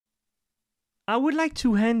I would like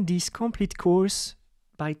to end this complete course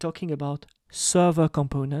by talking about server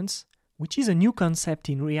components, which is a new concept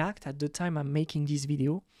in React at the time I'm making this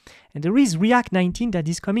video. And there is React 19 that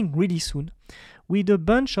is coming really soon with a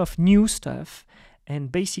bunch of new stuff. And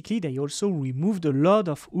basically, they also removed a lot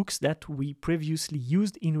of hooks that we previously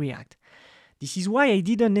used in React. This is why I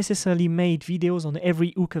didn't necessarily make videos on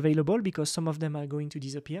every hook available, because some of them are going to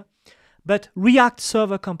disappear. But React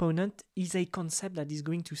Server Component is a concept that is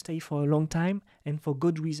going to stay for a long time and for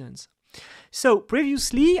good reasons. So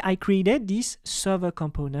previously, I created this server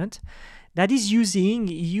component that is using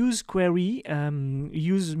useQuery,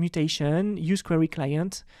 useMutation, useQuery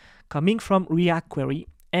client coming from React Query.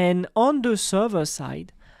 And on the server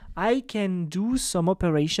side, I can do some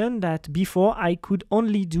operation that before I could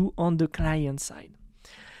only do on the client side.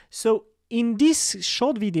 So in this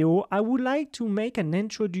short video, I would like to make an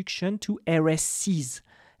introduction to RSCs.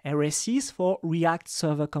 RSCs for React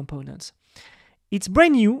Server Components. It's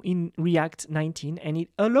brand new in React 19 and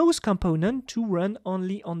it allows components to run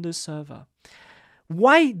only on the server.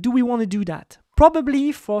 Why do we want to do that?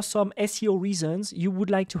 Probably for some SEO reasons, you would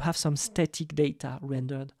like to have some static data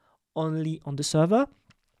rendered only on the server,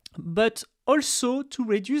 but also to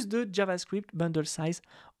reduce the JavaScript bundle size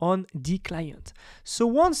on the client. So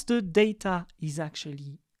once the data is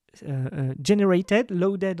actually generated,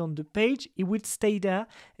 loaded on the page, it will stay there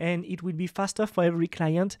and it will be faster for every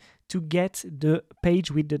client to get the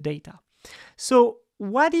page with the data. So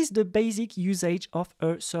what is the basic usage of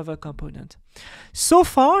a server component? So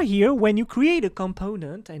far here, when you create a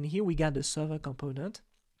component, and here we got the server component,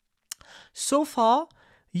 so far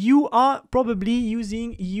you are probably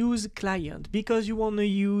using use client because you want to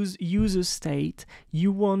use user state,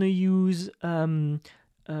 you want to use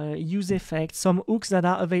use effects, some hooks that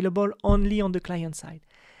are available only on the client side.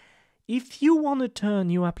 If you want to turn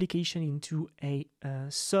your application into a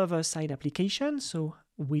server-side application, so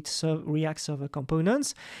with React Server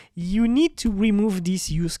Components, you need to remove this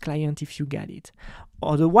use client if you get it.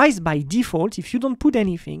 Otherwise, by default, if you don't put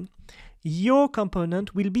anything, your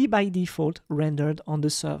component will be by default rendered on the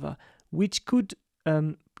server, which could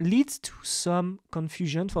lead to some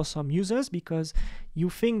confusion for some users because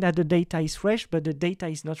you think that the data is fresh, but the data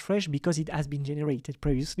is not fresh because it has been generated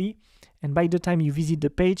previously. And by the time you visit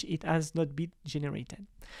the page, it has not been generated.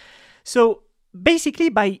 So basically,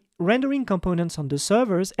 by rendering components on the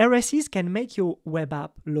servers, RSCs can make your web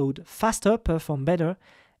app load faster, perform better,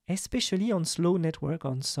 especially on slow network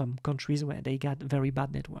on some countries where they got very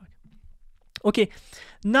bad network. Okay,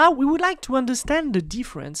 now we would like to understand the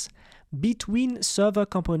difference between server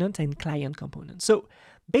component and client component. So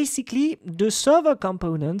basically, the server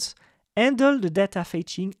components handle the data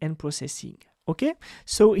fetching and processing. Okay,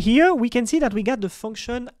 so here we can see that we got the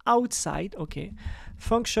function outside, okay,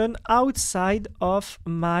 function outside of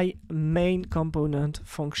my main component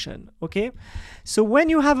function, okay? So when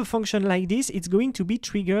you have a function like this, it's going to be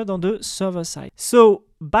triggered on the server side. So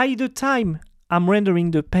by the time I'm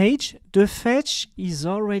rendering the page, the fetch is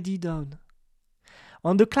already done.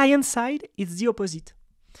 On the client side, it's the opposite.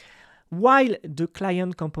 While the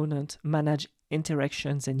client component manages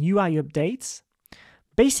interactions and UI updates,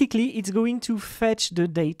 basically it's going to fetch the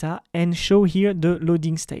data and show here the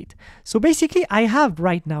loading state. So basically I have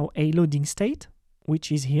right now a loading state,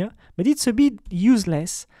 which is here, but it's a bit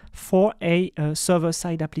useless for a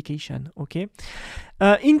server-side application, okay?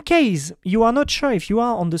 In case you are not sure if you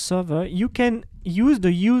are on the server, you can use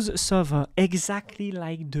the use server exactly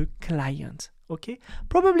like the client, okay?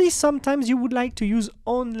 Probably sometimes you would like to use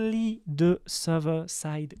only the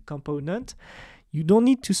server-side component. You don't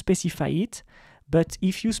need to specify it, but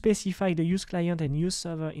if you specify the use client and use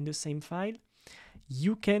server in the same file,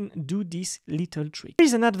 you can do this little trick. There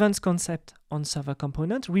is an advanced concept on server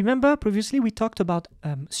component. Remember, previously we talked about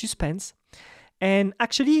suspense, and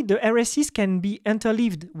actually the RSCs can be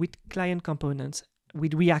interleaved with client components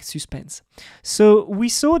with React Suspense. So we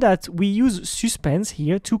saw that we use suspense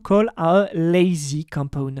here to call our lazy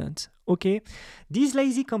component. Okay, this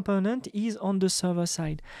lazy component is on the server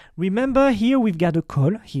side. Remember, here we've got a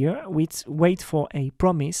call here with wait for a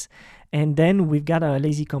promise, and then we've got a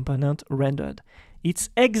lazy component rendered.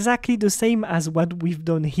 It's exactly the same as what we've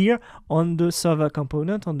done here on the server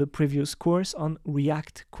component on the previous course on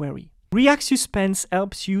React Query. React Suspense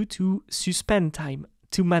helps you to suspend time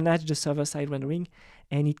to manage the server-side rendering,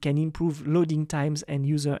 and it can improve loading times and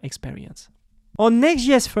user experience. On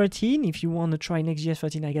Next.js 13, if you want to try Next.js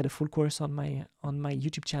 13, I got a full course on my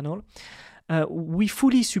YouTube channel. We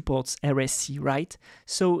fully support RSC, right?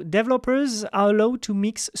 So developers are allowed to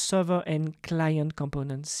mix server and client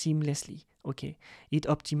components seamlessly. Okay, it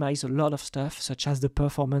optimizes a lot of stuff, such as the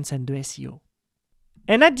performance and the SEO.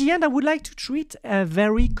 And at the end, I would like to treat a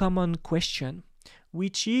very common question,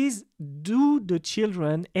 which is, do the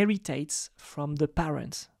children inherit from the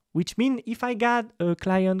parents? Which means if I got a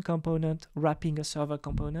client component wrapping a server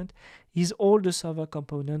component, is all the server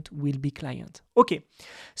component will be client? Okay,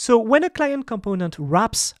 so when a client component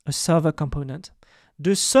wraps a server component,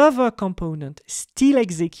 the server component still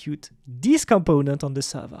executes this component on the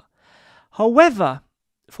server. However,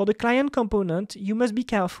 for the client component, you must be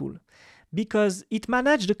careful because it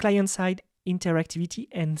manages the client-side interactivity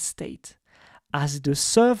and state, as the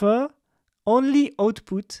server only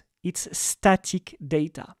outputs its static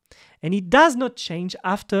data, and it does not change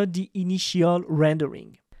after the initial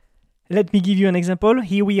rendering. Let me give you an example.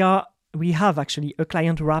 Here we have actually a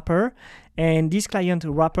client wrapper, and this client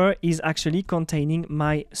wrapper is actually containing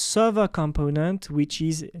my server component, which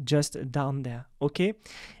is just down there, okay?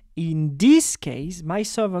 In this case, my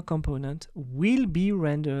server component will be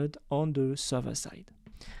rendered on the server side.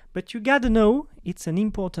 But you gotta know, it's an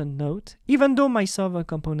important note, even though my server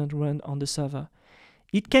component runs on the server,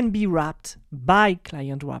 it can be wrapped by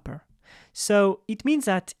client wrapper. So it means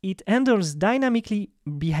that it handles dynamically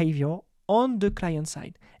behavior on the client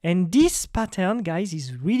side. And this pattern, guys,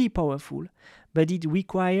 is really powerful, but it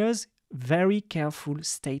requires very careful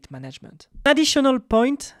state management. Additional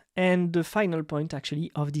point, and the final point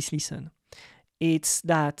actually of this lesson, it's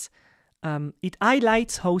that it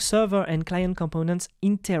highlights how server and client components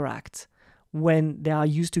interact when they are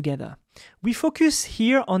used together. We focus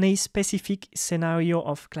here on a specific scenario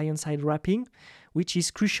of client-side wrapping, which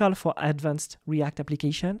is crucial for advanced React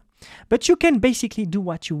application. But you can basically do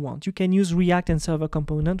what you want. You can use React and server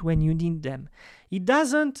component when you need them.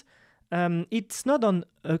 It's not on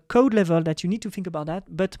a code level that you need to think about that,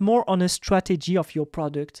 but more on a strategy of your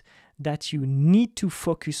product that you need to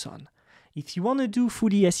focus on. If you want to do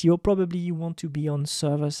fully SEO, probably you want to be on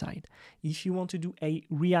server side. If you want to do a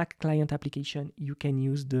React client application, you can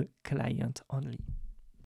use the client only.